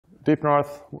Deep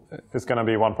North is going to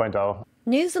be 1.0.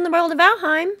 News in the world of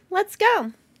Valheim. Let's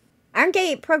go. Iron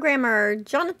Gate programmer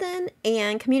Jonathan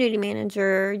and community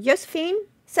manager Josephine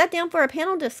sat down for a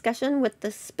panel discussion with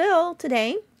The Spill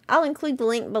today. I'll include the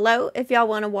link below if y'all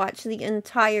want to watch the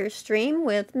entire stream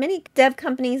with many dev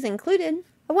companies included.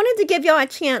 I wanted to give y'all a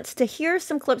chance to hear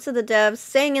some clips of the devs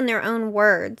saying in their own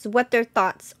words what their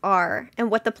thoughts are and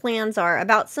what the plans are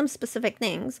about some specific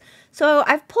things. So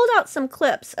I've pulled out some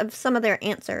clips of some of their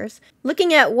answers,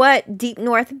 looking at what Deep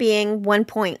North being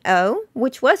 1.0,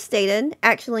 which was stated,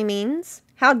 actually means,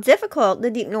 how difficult the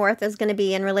Deep North is going to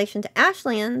be in relation to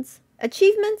Ashlands,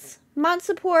 achievements, mod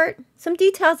support, some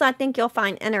details I think you'll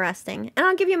find interesting, and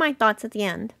I'll give you my thoughts at the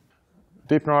end.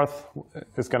 Deep North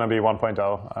is going to be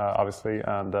 1.0, obviously,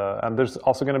 and there's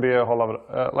also going to be a whole lot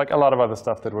of, like a lot of other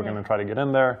stuff that we're going to try to get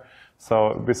in there.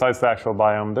 So besides the actual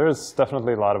biome, there's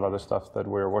definitely a lot of other stuff that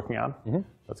we're working on.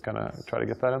 That's going to try to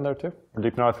get that in there too. For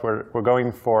Deep North, we're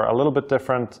going for a little bit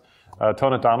different,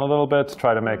 tone it down a little bit,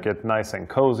 try to make it nice and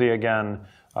cozy again.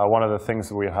 One of the things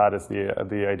that we had is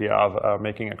the idea of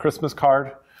making a Christmas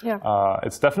card.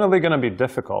 It's definitely going to be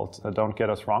difficult. Don't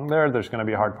get us wrong there. There's going to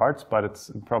be hard parts, but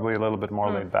it's probably a little bit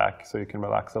more laid back, so you can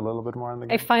relax a little bit more in the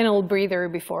game. A final breather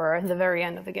before the very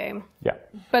end of the game. Yeah.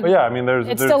 But yeah, I mean,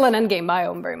 it's still an endgame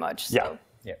biome very much. So.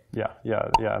 Yeah.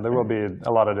 There will be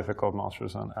a lot of difficult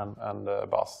monsters and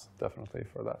boss, definitely,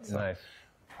 for that. So. Nice.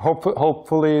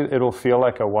 Hopefully, it'll feel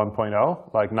like a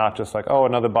 1.0, like not just like, oh,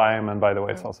 another biome, and by the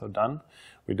way, it's also done.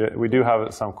 We do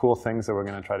have some cool things that we're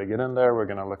going to try to get in there. We're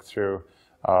going to look through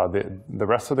the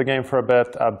rest of the game for a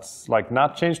bit,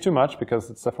 not change too much because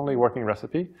it's definitely a working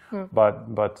recipe,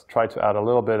 but try to add a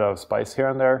little bit of spice here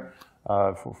and there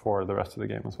for the rest of the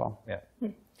game as well. Yeah.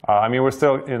 I mean, we're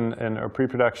still in a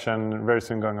pre-production, very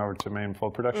soon going over to main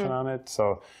full production on it.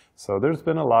 So there's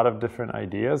been a lot of different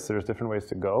ideas. There's different ways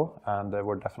to go, and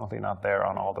we're definitely not there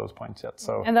on all those points yet.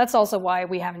 So. And that's also why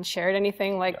we haven't shared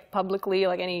anything publicly,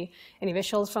 like any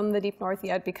visuals from the Deep North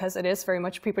yet, because it is very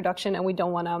much pre-production, and we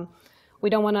don't want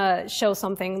to show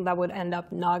something that would end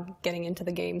up not getting into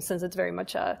the game, since it's very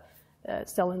much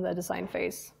still in the design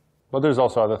phase. But there's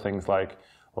also other things like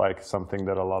something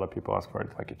that a lot of people ask for,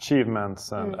 like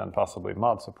achievements and possibly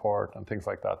mod support and things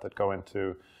like that go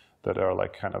into, that are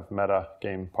like kind of meta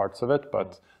game parts of it,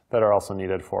 but that are also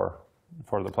needed for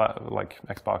the like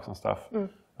Xbox and stuff.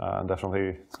 And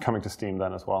definitely it's coming to Steam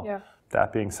then as well. Yeah.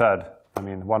 That being said, I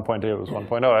mean, 1.0 is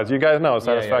 1.0. As you guys know,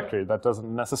 satisfactory. That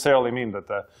doesn't necessarily mean that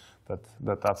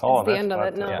that's all it's of the it. end of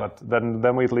it, no. But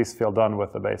then we at least feel done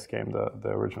with the base game, the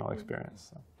original experience.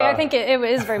 So. Yeah, I think it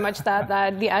is very much that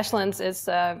the Ashlands is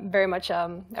very much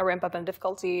a ramp up in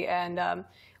difficulty, and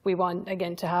we want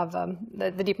again to have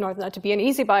the Deep North not to be an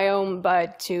easy biome,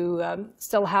 but to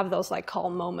still have those like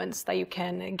calm moments that you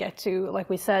can get to. Like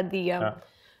we said,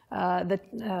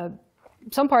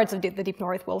 some parts of the Deep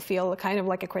North will feel kind of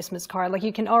like a Christmas card. Like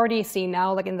you can already see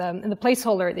now, like in the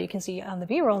placeholder that you can see on the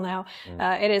B-roll now,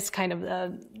 it is kind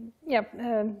of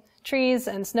trees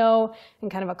and snow and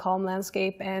kind of a calm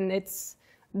landscape. And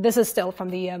this is still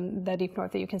from the Deep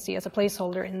North that you can see as a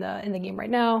placeholder in the game right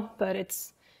now, but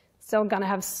it's still gonna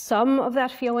have some of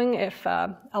that feeling if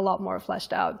a lot more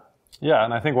fleshed out. Yeah,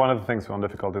 and I think one of the things on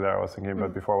difficulty there I was thinking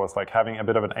about before was like having a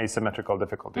bit of an asymmetrical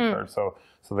difficulty curve. So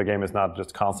the game is not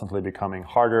just constantly becoming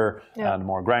harder and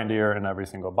more grindier in every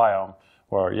single biome.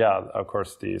 Where, of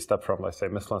course, the step from, let's say,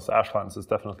 Mistlands to Ashlands is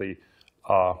definitely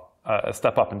a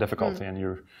step up in difficulty. And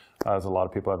you, as a lot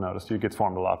of people have noticed, you get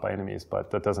swarmed a lot by enemies, but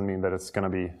that doesn't mean that it's going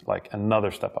to be like another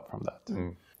step up from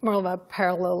that. More of a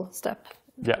parallel step.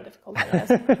 Yeah. Difficult, I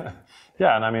guess.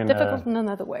 Yeah, and I mean... difficult in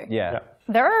another way. Yeah.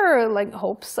 There are like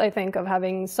hopes, I think, of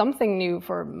having something new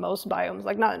for most biomes.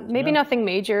 Like maybe nothing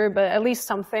major, but at least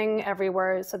something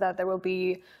everywhere, so that there will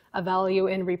be a value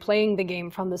in replaying the game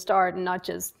from the start and not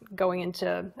just going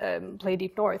into play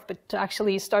Deep North, but to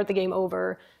actually start the game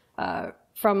over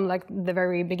from like the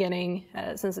very beginning.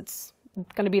 Since it's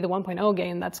going to be the 1.0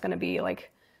 game, that's going to be like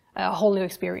a whole new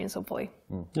experience, hopefully.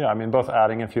 Yeah, I mean, both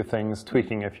adding a few things,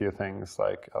 tweaking a few things,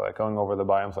 like going over the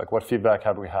biomes, like what feedback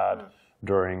have we had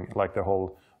during like the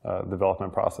whole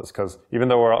development process? Because even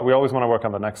though we always want to work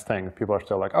on the next thing, people are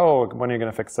still like, oh, when are you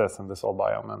going to fix this in this old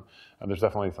biome? And there's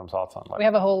definitely some thoughts on like... We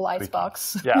have a whole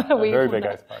icebox. Yeah, a very big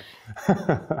icebox.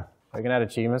 Are you going to add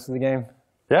achievements to the game?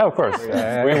 Yeah, of course.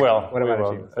 Yeah. We will. What about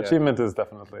achievements? Achievement is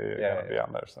definitely going to be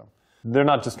on there. So they're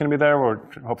not just going to be there. We're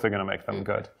hopefully going to make them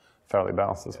good, fairly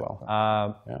balanced as well.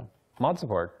 Mod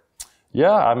support.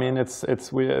 Yeah, I mean,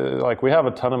 we have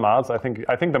a ton of mods. I think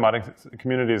the modding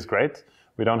community is great.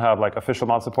 We don't have like official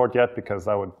mod support yet because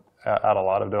that would add a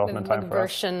lot of development time for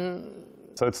us.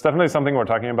 So it's definitely something we're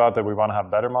talking about, that we want to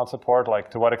have better mod support. Like,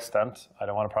 to what extent? I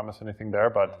don't want to promise anything there,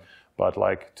 but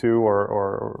like 2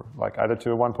 or like either 2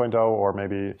 1.0 or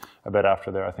maybe a bit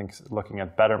after there. I think looking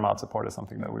at better mod support is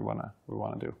something that we wanna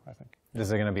do, I think. Is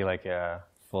there going to be like a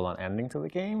full-on ending to the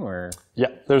game, or? Yeah,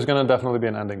 there's going to definitely be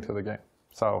an ending to the game.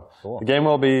 So cool. The game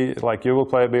will be like, you will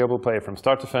be able to play it from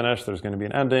start to finish. There's going to be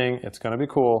an ending. It's going to be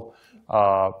cool.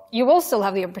 You will still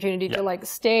have the opportunity to like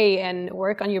stay and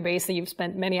work on your base that you've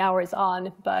spent many hours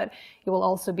on, but you will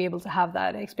also be able to have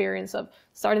that experience of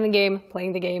starting the game,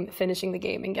 playing the game, finishing the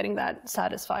game, and getting that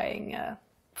satisfying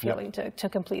feeling to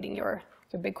completing your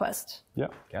big quest. Yeah,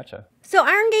 Gotcha. So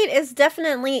Iron Gate is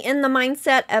definitely in the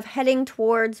mindset of heading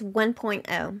towards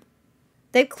 1.0.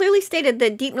 They've clearly stated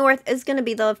that Deep North is going to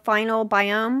be the final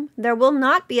biome. There will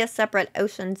not be a separate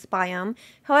oceans biome.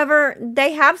 However,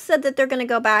 they have said that they're going to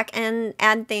go back and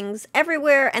add things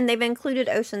everywhere, and they've included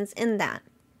oceans in that.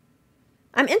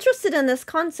 I'm interested in this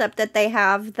concept that they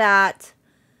have, that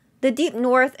the Deep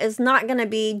North is not going to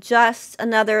be just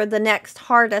the next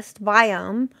hardest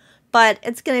biome, but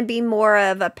it's going to be more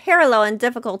of a parallel in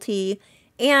difficulty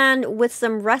and with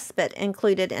some respite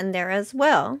included in there as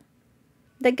well.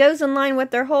 That goes in line with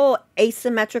their whole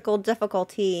asymmetrical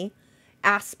difficulty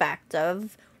aspect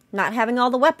of not having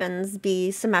all the weapons be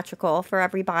symmetrical for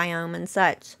every biome and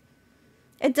such.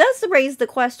 It does raise the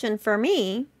question for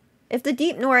me, if the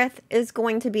Deep North is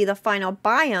going to be the final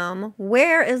biome,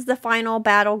 where is the final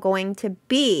battle going to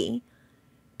be?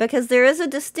 Because there is a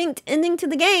distinct ending to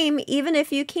the game, even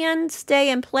if you can stay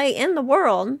and play in the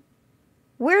world.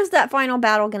 Where's that final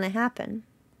battle going to happen?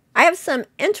 I have some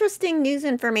interesting news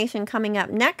information coming up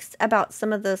next about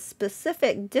some of the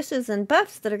specific dishes and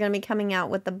buffs that are going to be coming out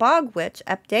with the Bog Witch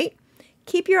update.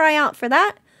 Keep your eye out for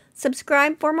that.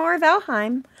 Subscribe for more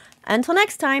Valheim. Until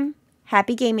next time,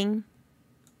 happy gaming.